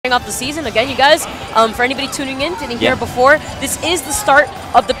starting off the season. Again, you guys, for anybody tuning in, didn't hear before, this is the start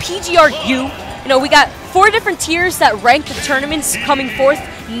of the PGRU. You know, we got 4 different tiers that rank the tournaments coming forth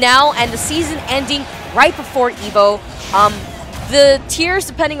now, and the season ending right before EVO. The tiers,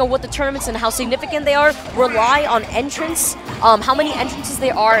 depending on what the tournaments and how significant they are, rely on entrance, how many entrances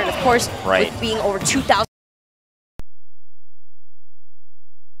there are, and of course, with being over 2,000.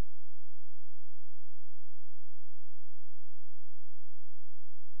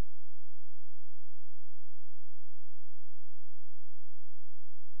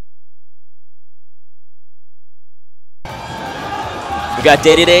 We got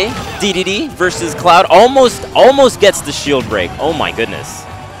Dedede versus Cloud. Almost gets the shield break. Oh my goodness.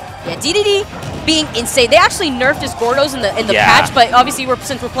 Yeah, Dedede being insane. They actually nerfed his Gordos in the patch, but obviously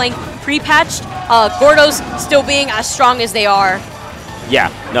since we're playing pre-patched, Gordos still being as strong as they are.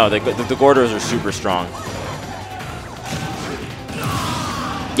 Yeah, no, the Gordos are super strong.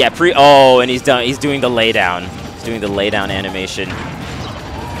 Yeah, and he's doing the laydown. He's doing the laydown animation.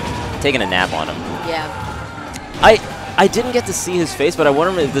 Taking a nap on him. Yeah. I didn't get to see his face, but I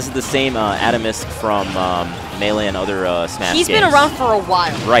wonder if this is the same Atomsk from Melee and other Smash He's games. been around for a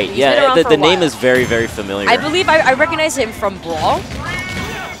while. Right, yeah, the name is very, very familiar. I believe I recognize him from Brawl.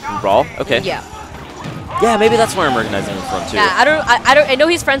 From Brawl? Okay. Yeah. Yeah, maybe that's where I'm recognizing him from, too. Yeah, I know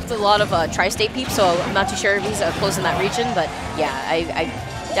he's friends with a lot of tri-state peeps, so I'm not too sure if he's close in that region, but yeah, I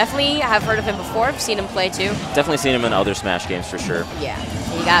definitely have heard of him before. I've seen him play, too. Definitely seen him in other Smash games, for sure. Yeah.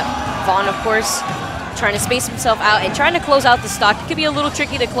 And you got Vaughn, of course, trying to space himself out and trying to close out the stock. It could be a little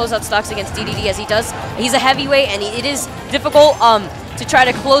tricky to close out stocks against Dedede as he does. He's a heavyweight, and it is difficult to try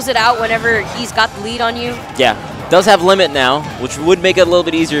to close it out whenever he's got the lead on you. Yeah, does have limit now, which would make it a little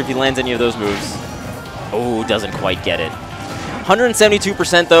bit easier if he lands any of those moves. Oh, doesn't quite get it.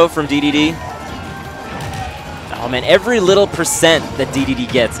 172% though from Dedede. Oh man, every little percent that Dedede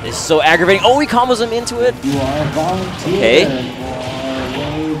gets is so aggravating. Oh, he combos him into it. Okay.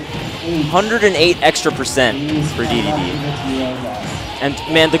 108 extra percent for Dedede. And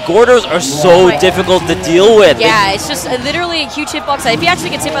man, the Gordos are so difficult to deal with. Yeah, it's just literally a huge hitbox. If he actually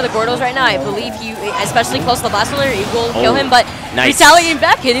gets hit by the Gordos right now, I believe he, especially close to the blast roller, he will kill him. But retaliating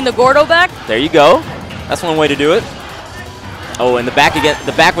back, hitting the Gordo back. There you go. That's one way to do it. Oh, and the back again.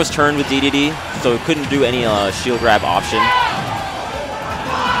 The back was turned with Dedede, so it couldn't do any shield grab option.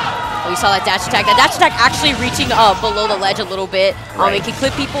 You saw that dash attack. That dash attack actually reaching below the ledge a little bit. It can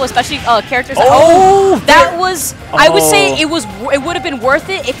clip people, especially characters. That was. I would say it would have been worth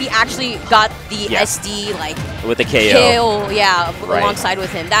it if he actually got the SD with the KO. Kill, alongside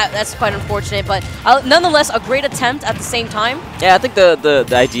with him. That's quite unfortunate, but nonetheless a great attempt at the same time. Yeah, I think the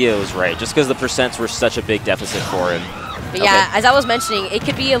idea was right, just because the percents were such a big deficit for him. But yeah, as I was mentioning, it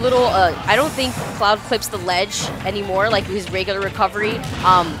could be a little, I don't think Cloud clips the ledge anymore, like his regular recovery,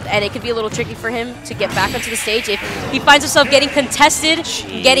 and it could be a little tricky for him to get back onto the stage if he finds himself getting contested,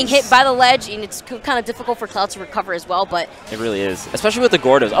 getting hit by the ledge, and it's kind of difficult for Cloud to recover as well, but... It really is, especially with the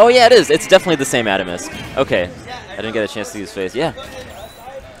Gordos. Oh yeah, it is. It's definitely the same Atomsk. Okay, I didn't get a chance to see his face. Yeah,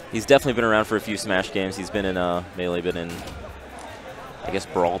 he's definitely been around for a few Smash games. He's been in Melee, been in, I guess,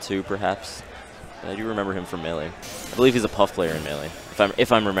 Brawl 2, perhaps. I do remember him from Melee. I believe he's a Puff player in Melee,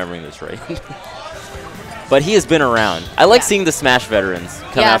 if I'm remembering this right. But he has been around. I like seeing the Smash veterans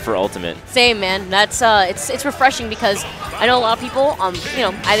come out for Ultimate. Same, man. That's it's refreshing because I know a lot of people you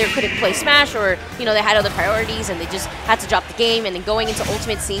know, either couldn't play Smash or you know they had other priorities and they just had to drop the game, and then going into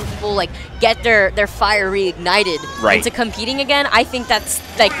Ultimate, seeing people like get their fire reignited into competing again. I think that's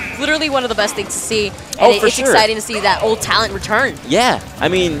like literally one of the best things to see, and it's exciting to see that old talent return. Yeah, I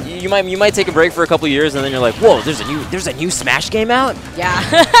mean you might take a break for a couple years and then you're like, whoa, there's a new Smash game out. Yeah,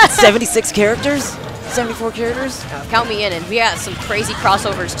 76 characters. 74 characters? Count me in, and we got some crazy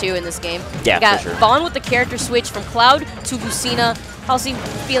crossovers too in this game. Yeah, we got for sure. Vaughn with the character switch from Cloud to Lucina. Halsey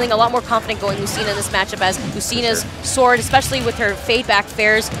feeling a lot more confident going Lucina in this matchup, as Lucina's sword, especially with her fade back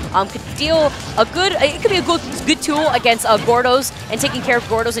fairs, could deal a good. It could be a good tool against Gordos and taking care of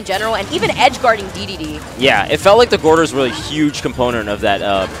Gordos in general, and even edge guarding Dedede. Yeah, it felt like the Gordos were a huge component of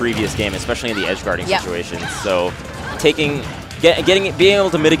that previous game, especially in the edge guarding situations. So being able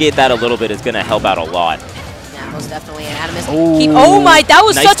to mitigate that a little bit is going to help out a lot. Yeah, most definitely. And Atomsk oh my, that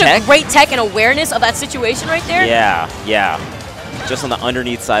was such a great tech and awareness of that situation right there. Yeah, yeah. Just on the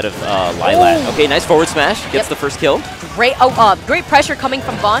underneath side of Lilat. Okay, nice forward smash. Gets the first kill. Great, great pressure coming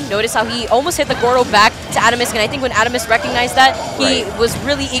from Vaughn. Notice how he almost hit the Gordo back to Atomsk, and I think when Atomsk recognized that, he was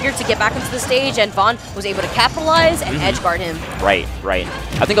really eager to get back into the stage, and Vaughn was able to capitalize and edge guard him. Right, right.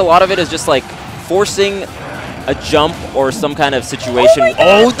 I think a lot of it is just like forcing a jump or some kind of situation.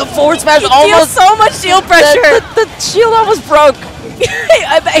 Oh, the forward smash almost so much shield pressure. The shield almost broke.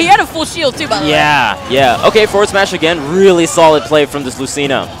 He had a full shield too, by the way. Yeah. Okay, forward smash again. Really solid play from this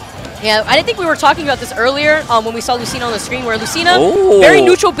Lucina. Yeah, I didn't think we were talking about this earlier when we saw Lucina on the screen, where Lucina, very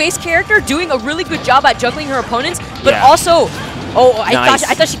neutral-based character, doing a really good job at juggling her opponents, but also,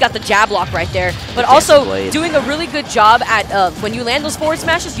 I thought she got the jab lock right there, but also doing a really good job at when you land those forward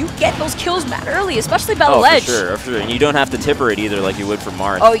smashes, you get those kills mad early, especially by the ledge. For sure. And you don't have to tipper it either like you would for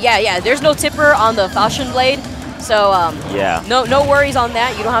Marth. Oh, yeah. There's no tipper on the Falchion Blade. So, no worries on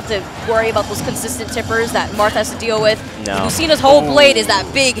that. You don't have to worry about those consistent tippers that Marth has to deal with. No. Lucina's whole blade is that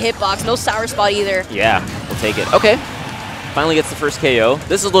big hitbox. No sour spot either. Yeah, we'll take it. Okay. Finally gets the first KO.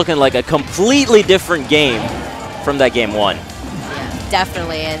 This is looking like a completely different game from that game 1. Yeah,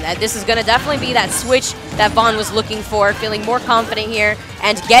 definitely. And this is going to definitely be that switch that Vaughn was looking for, feeling more confident here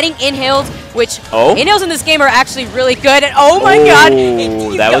and getting inhaled, which inhales in this game are actually really good. And oh my god,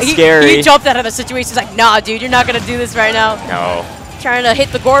 that was scary. He jumped out of the situation. He's like, nah, dude, you're not going to do this right now. No. Trying to hit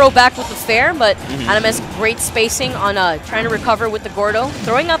the Gordo back with the fair, but Atomsk great spacing on trying to recover with the Gordo.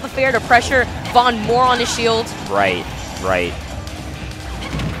 Throwing out the fair to pressure Vaughn more on his shield. Right.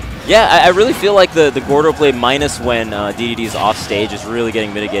 Yeah, I really feel like the Gordo play minus when Dedede's off stage is really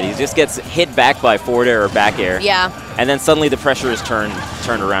getting mitigated. He just gets hit back by forward air or back air. Yeah. And then suddenly the pressure is turned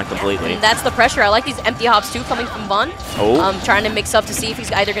around completely. And that's the pressure. I like these empty hops too coming from Vaughn. Trying to mix up to see if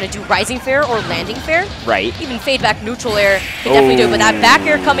he's either going to do rising fair or landing fair. Right. Even fade back neutral air can definitely do it. But that back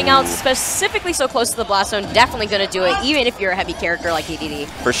air coming out specifically so close to the blast zone, definitely going to do it, even if you're a heavy character like Dedede.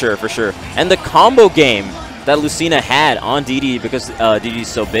 For sure. And the combo game that Lucina had on Dedede, because Dedede's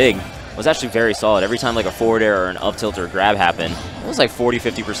so big, was actually very solid. Every time like a forward air or an up tilt or a grab happened, it was like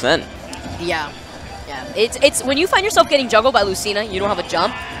 40–50%. Yeah. It's when you find yourself getting juggled by Lucina, you don't have a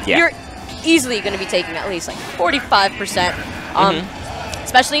jump, you're easily going to be taking at least like 45%.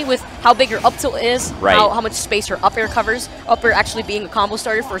 Especially with how big your up tilt is, how much space her up air covers, up air actually being a combo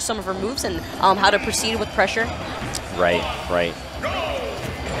starter for some of her moves, and how to proceed with pressure. Right.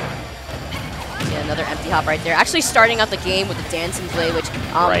 Yeah, another empty hop right there. Actually starting out the game with the dancing play, which,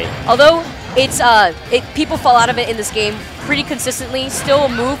 although it's people fall out of it in this game pretty consistently, still a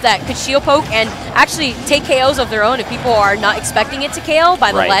move that could shield poke and actually take KOs of their own if people are not expecting it to KO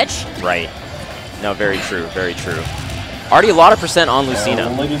by the ledge. Right. No, very true. Already a lot of percent on Lucina.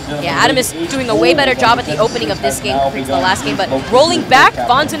 Yeah, Atomsk doing a way better job at the opening of this game compared to the last game, but rolling back,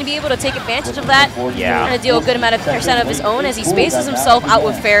 Vaughn's going to be able to take advantage of that. Yeah. Trying to deal a good amount of percent of his own as he spaces himself out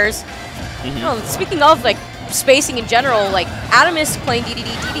with fairs. Speaking of like spacing in general, like Atomsk playing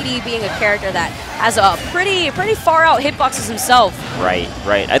Dedede being a character that has a pretty far out hitboxes himself. Right.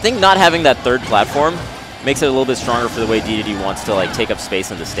 I think not having that third platform makes it a little bit stronger for the way Dedede wants to like take up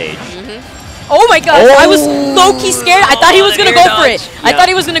space on the stage. Oh my gosh, I was low-key scared. I thought he was going to go for it. I thought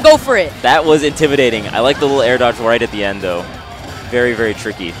he was going to go for it. That was intimidating. I like the little air dodge right at the end though. Very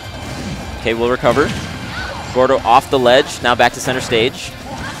tricky. Okay, we'll recover. Gordo off the ledge, now back to center stage.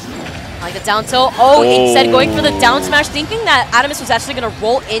 Like the down tilt. Instead going for the down smash, thinking that Atomsk was actually going to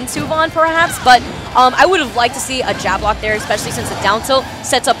roll into Vaughn perhaps, but I would have liked to see a jab lock there, especially since the down tilt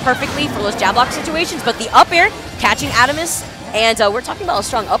sets up perfectly for those jab lock situations, but the up air catching Atomsk, and we're talking about how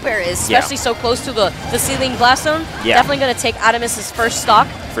strong up air is, especially so close to the ceiling blast zone. Definitely going to take Atomsk's first stock.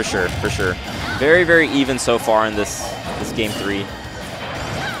 For sure. Very even so far in this game 3.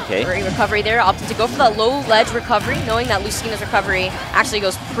 Okay. Great recovery there, opting to go for that low ledge recovery, knowing that Lucina's recovery actually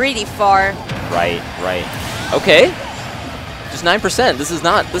goes pretty far. Right. Okay. Just 9%. This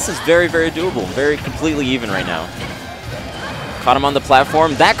is very doable. Very completely even right now. Caught him on the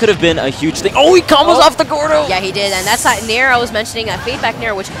platform. That could have been a huge thing. Oh, he combos off the Gordo. Yeah, he did. And that's that Nair I was mentioning, that fade back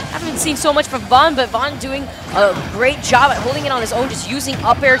Nair, which I haven't seen so much from Vaughn, but Vaughn doing a great job at holding it on his own, just using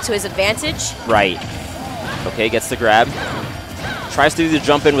up air to his advantage. Right. Okay, gets the grab. Tries to do the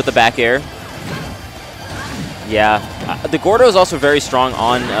jump in with the back air. Yeah. The Gordo is also very strong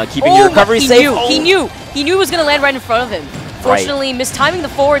on keeping your recovery safe. He knew it was going to land right in front of him. Fortunately, mistiming the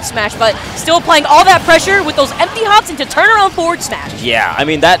forward smash, but still applying all that pressure with those empty hops into turnaround forward smash. Yeah, I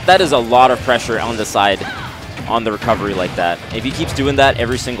mean, that is a lot of pressure on the side on the recovery like that. If he keeps doing that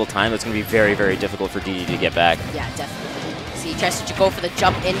every single time, it's going to be very difficult for Dedede to get back. Yeah, definitely. See, he tries to go for the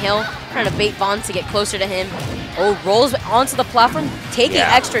jump inhale, trying to bait Vaughn to get closer to him. Rolls onto the platform, taking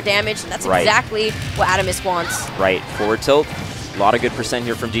extra damage, and that's exactly what Atomsk wants. Right, forward tilt. A lot of good percent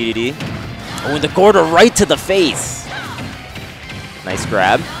here from Dedede. And the Gordo right to the face. Nice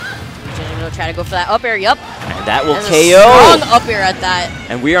grab. Going to try to go for that up air, yup. And that will KO. A strong up air at that.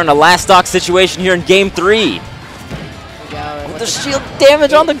 And we are in a last stock situation here in game 3. What the shield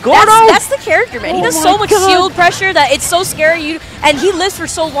damage on the Gordo. That's the character, man. He does so much shield pressure that it's so scary. And he lives for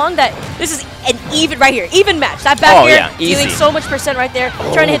so long that this is an even right here, even match. That back here dealing so much percent right there,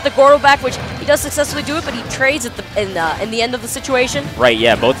 trying to hit the Gordo back, which he does successfully do it, but he trades at in the end of the situation. Right,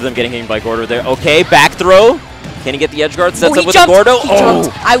 yeah, both of them getting hit by Gordo there. Okay, back throw. Can he get the edge guard? Sets up with jumped. the Gordo. He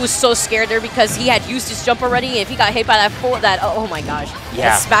jumped. I was so scared there because he had used his jump already. If he got hit by that oh my gosh. Yeah.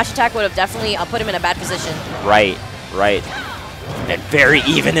 That smash attack would have definitely put him in a bad position. Right, right. And very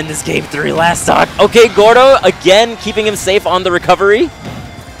even in this game 3 last stock. Okay, Gordo again keeping him safe on the recovery.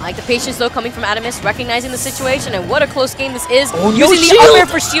 I like the patience though coming from Atomsk, recognizing the situation, and what a close game this is. Oh, using the up air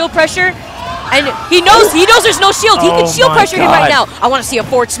for shield pressure. And he knows there's no shield. He can shield pressure him right now. I want to see a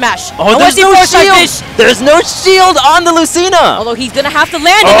forward smash. Oh, there's no shield. There's no shield on the Lucina. Although he's going to have to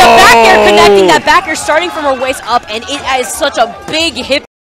land in the back air, connecting that back air starting from her waist up, and it is such a big hit.